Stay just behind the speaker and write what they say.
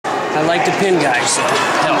I like to pin guys, so it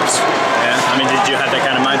helps. Yeah, I mean, did you have that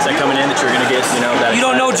kind of mindset coming in that you were going to get, that? You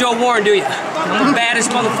don't know Joe Warren, do you? I'm the baddest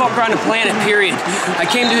motherfucker on the planet, period. I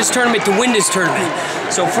came to this tournament to win this tournament.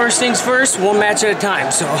 So first things first, one match at a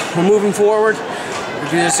time. So we're moving forward.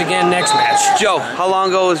 We'll do this again next match. Joe, how long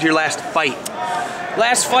ago was your last fight?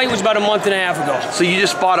 Last fight was about a month and a half ago. So you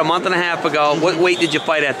just fought a month and a half ago. What weight did you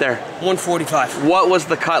fight at there? 145. What was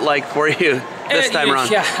the cut like for you this time around?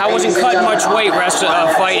 Yeah, I wasn't cutting much weight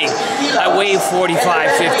fighting. I weighed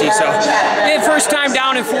 45, 50. So yeah, first time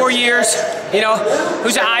down in 4 years. It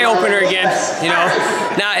was an eye opener again.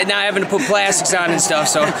 Not having to put plastics on and stuff.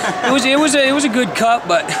 So it was a good cut,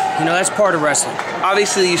 but that's part of wrestling.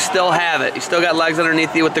 Obviously, you still have it. You still got legs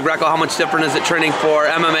underneath you with the Greco. How much different is it training for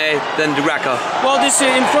MMA than the Greco? Well, this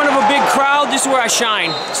in front of a big crowd. This is where I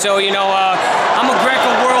shine. So I'm a Greco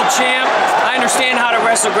world champ. I understand how to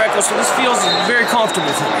wrestle Greco, so this feels very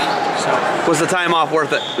comfortable for me. So. Was the time off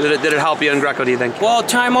worth it? Did it help you in Greco, do you think? Well,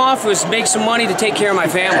 time off was make some money to take care of my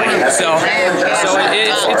family. So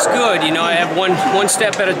it's good. I have one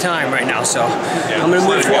step at a time right now. So I'm going to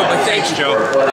move forward. But thank you.